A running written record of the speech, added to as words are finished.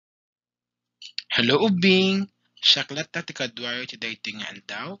Hello ubing, saklat ta ti kadwayo ti daytoy nga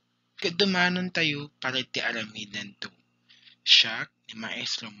aldaw, ket dumanon tayo para ti aramidan to. Siak ni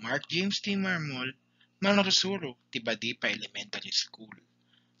Maestro Mark James T. Marmol, manurusuro ti Badipa Elementary School.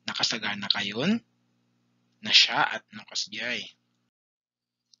 Nakasagana kayon? Na siya at nakasjay.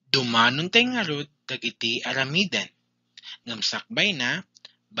 Dumanon tay nga rod dagiti aramidan, ngamsakbay na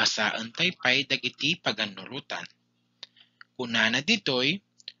basaan tay pay dagiti paganurutan. Kunana ditoy,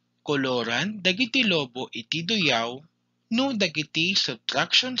 koloran dagiti lobo iti duyaw no dagiti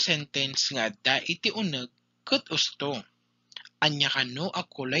subtraction sentence nga adda iti uneg ket usto. Anya kano a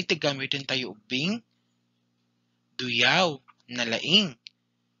kulay ti gamiton tayo ubing? Duyaw, nalaing.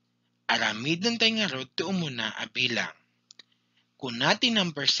 Aramidon tayo nga rod ti umuna a bilang. Kuna ti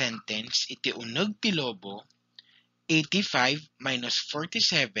number sentence iti uneg ti lobo, 85 minus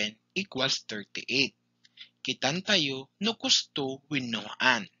 47 equals 38. Kitan tayo no kusto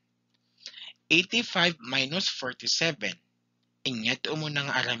wennoan. 85 minus 47. Inyat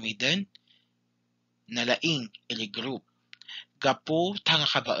umunang aramiden, nalaing ili group. Gapo tanga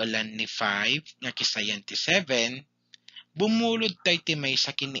kabaalan ni 5 nga kisayan ti 7, bumulod tay ti may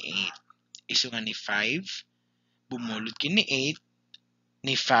sa kini 8. Isu nga ni 5, bumulod kini 8,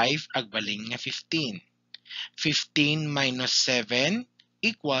 ni 5 agbaling nga 15. 15 minus 7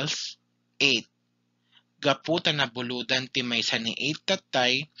 equals 8. Gapo ta nabuludan ti may sa ni 8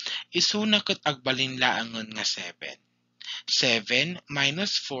 tatay, isuna ket agbalin laangon nga 7. 7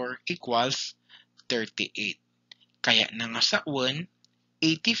 minus 4 equals 38. Kaya na nga sa 1,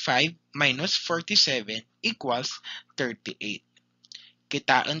 85 minus 47 equals 38.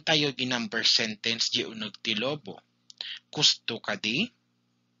 Kitaan tayo ginumber sentence di uneg ti lobo. Kusto kadi?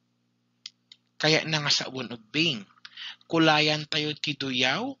 Kaya na nga sa 1 ubing, kulayan tayo ti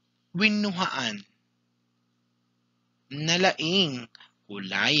duyaw, wennohaan. Nalaing,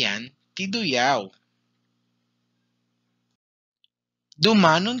 kulayan ti duyaw.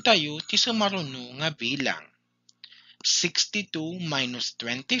 Dumanon tayo ti sumaruno nga bilang. 62 minus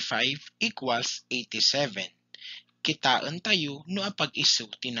 25 equals 87. Kitaan tayo no apag-isu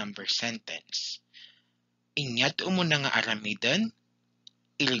ti number sentence. Inyat umuna nga aramidan,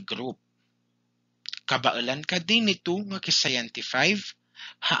 il group. Kabaalan ka din nito nga kisayan ti 5,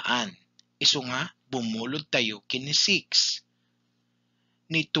 haan. Isu nga bumulod tayo kini 6.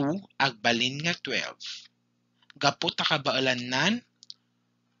 Nito agbalin nga 12. Gapo ta kabaalan nan,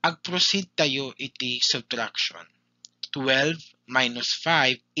 agproceed tayo iti subtraction. 12 minus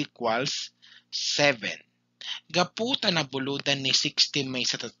 5 equals 7. Gapo ta nabuludan ni 60 may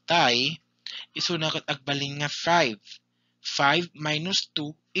sa tatay, isunakat agbalin nga 5. 5 minus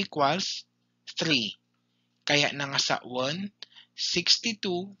 2 equals 3. Kaya na nga sa 1,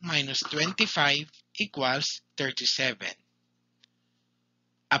 62 minus 25 equals 37.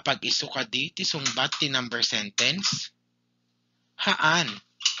 Apag isu kadi ti sungbat ti number sentence? Haan.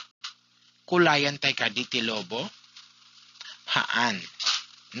 Kulayan tay kadi ti lobo? Haan.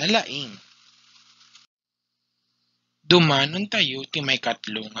 Nalaing. Dumanon tayo ti may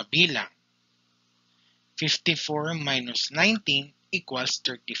katlo nga bilang. 54 minus 19 equals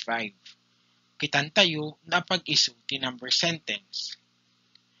 35. Kitan tayo na pag-isu ti number sentence.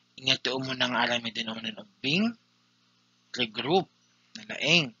 Ingat mo nang aramidin unan ubing, regroup,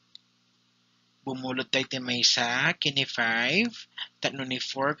 nalaing. Bumulot tayo ti may sa kini 5, tatno ni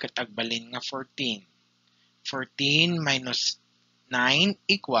 4 katagbalin nga 14. 14 minus 9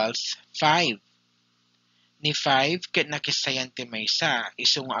 equals 5. Ni 5 ket nakisayan ti may sa,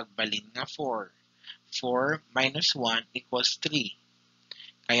 isu nga agbalin nga 4. 4 minus 1 equals 3.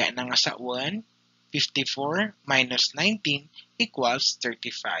 Kaya na nga sa 1, 54 minus 19 equals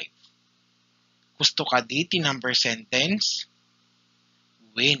 35. Kusto kadi ti number sentence?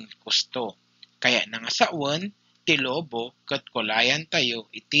 Win, kusto. Kaya na nga sa 1, ti lobo ket kulayan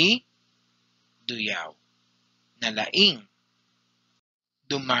tayo iti duyaw. Nalaing.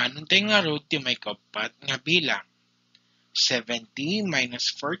 Dumanon tayo nga rod ti may kapat nga bilang. 70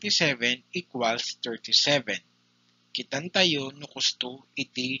 minus 47 equals 37. Kitan tayo no kusto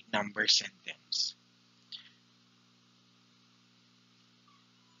iti number sentence.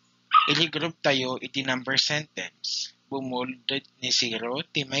 Ili-group tayo iti number sentence. Bumulod ni 0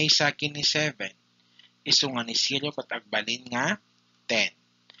 ti may sa kini 7. Isu nga ni 0 ket agbalin nga 10.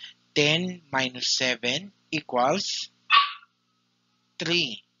 10 minus 7 equals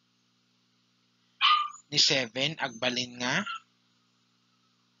 3. Ni 7 agbalin nga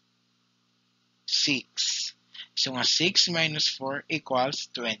 6. So nga 6 minus 4 equals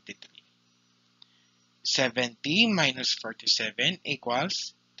 23. 70 minus 47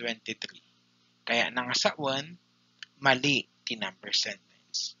 equals 23. Kaya na nga sa 1, mali ti number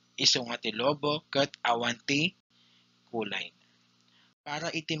sentence. iso nga ti lobo ket awan ti kulay. Para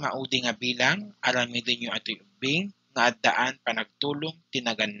iti maudi nga bilang, aramidin nyo ati ubing nga addaan panagtulong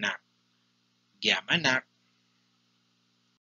tinagannak. Giyamanak.